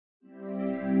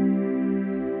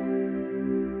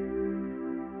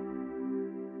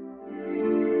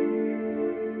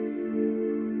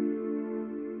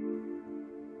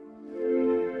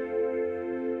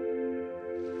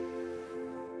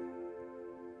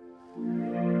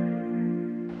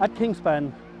At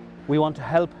Kingspan, we want to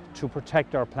help to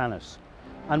protect our planet,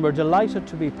 and we're delighted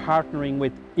to be partnering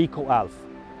with ECOALF,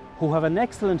 who have an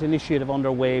excellent initiative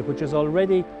underway which is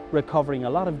already recovering a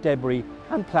lot of debris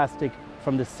and plastic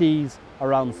from the seas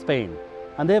around Spain.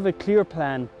 And they have a clear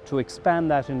plan to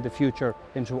expand that in the future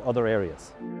into other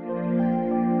areas.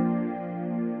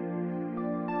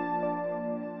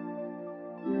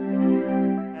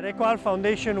 At EcoAlf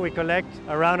Foundation, we collect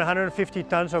around 150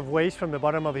 tons of waste from the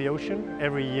bottom of the ocean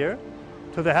every year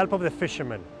to the help of the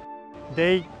fishermen.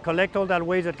 They collect all that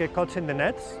waste that gets caught in the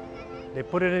nets, they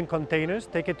put it in containers,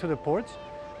 take it to the ports,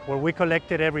 where we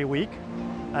collect it every week,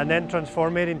 and then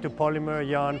transform it into polymer,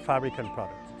 yarn, fabric, and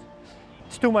products.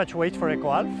 It's too much waste for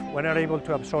EcoAlf. We're not able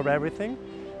to absorb everything.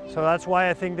 So that's why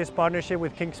I think this partnership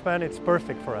with Kingspan is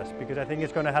perfect for us, because I think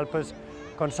it's going to help us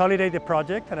consolidate the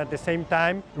project and at the same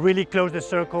time really close the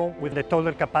circle with the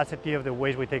total capacity of the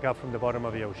waste we take out from the bottom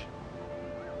of the ocean.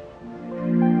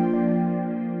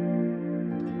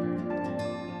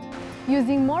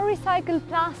 Using more recycled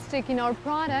plastic in our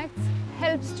products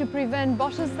helps to prevent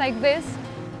bottles like this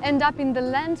end up in the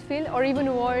landfill or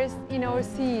even worse, in our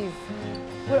seas.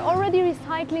 We're already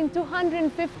recycling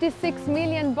 256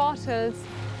 million bottles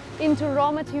into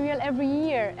raw material every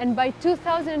year, and by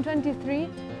 2023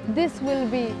 this will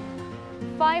be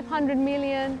 500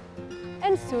 million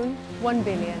and soon 1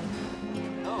 billion.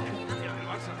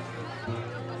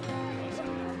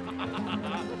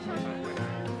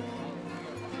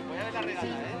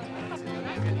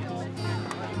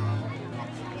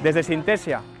 Desde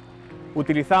Synthesia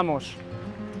utilizamos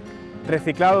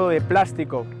reciclado de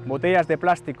plástico, botellas de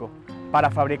plástico,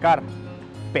 para fabricar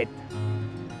PET.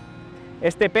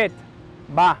 Este PET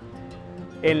va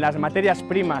en las materias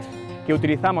primas que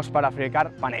utilizamos para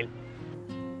fabricar panel.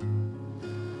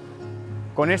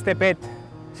 Con este PET,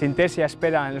 Synthesia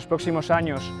espera en los próximos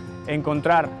años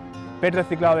encontrar PET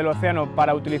reciclado del océano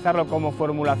para utilizarlo como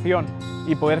formulación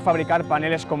y poder fabricar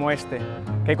paneles como este,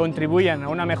 que contribuyen a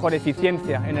una mejor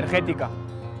eficiencia energética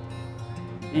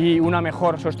y una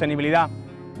mejor sostenibilidad,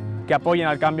 que apoyen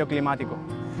al cambio climático.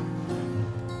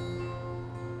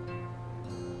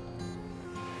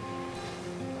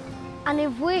 And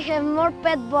if we have more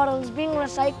PET bottles being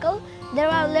recycled, there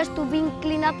are less to being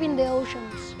cleaned up in the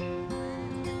oceans.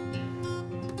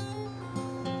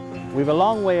 We have a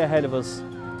long way ahead of us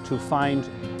to find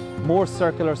more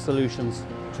circular solutions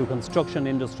to construction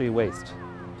industry waste.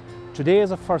 Today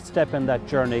is a first step in that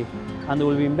journey, and there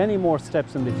will be many more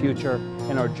steps in the future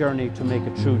in our journey to make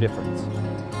a true difference.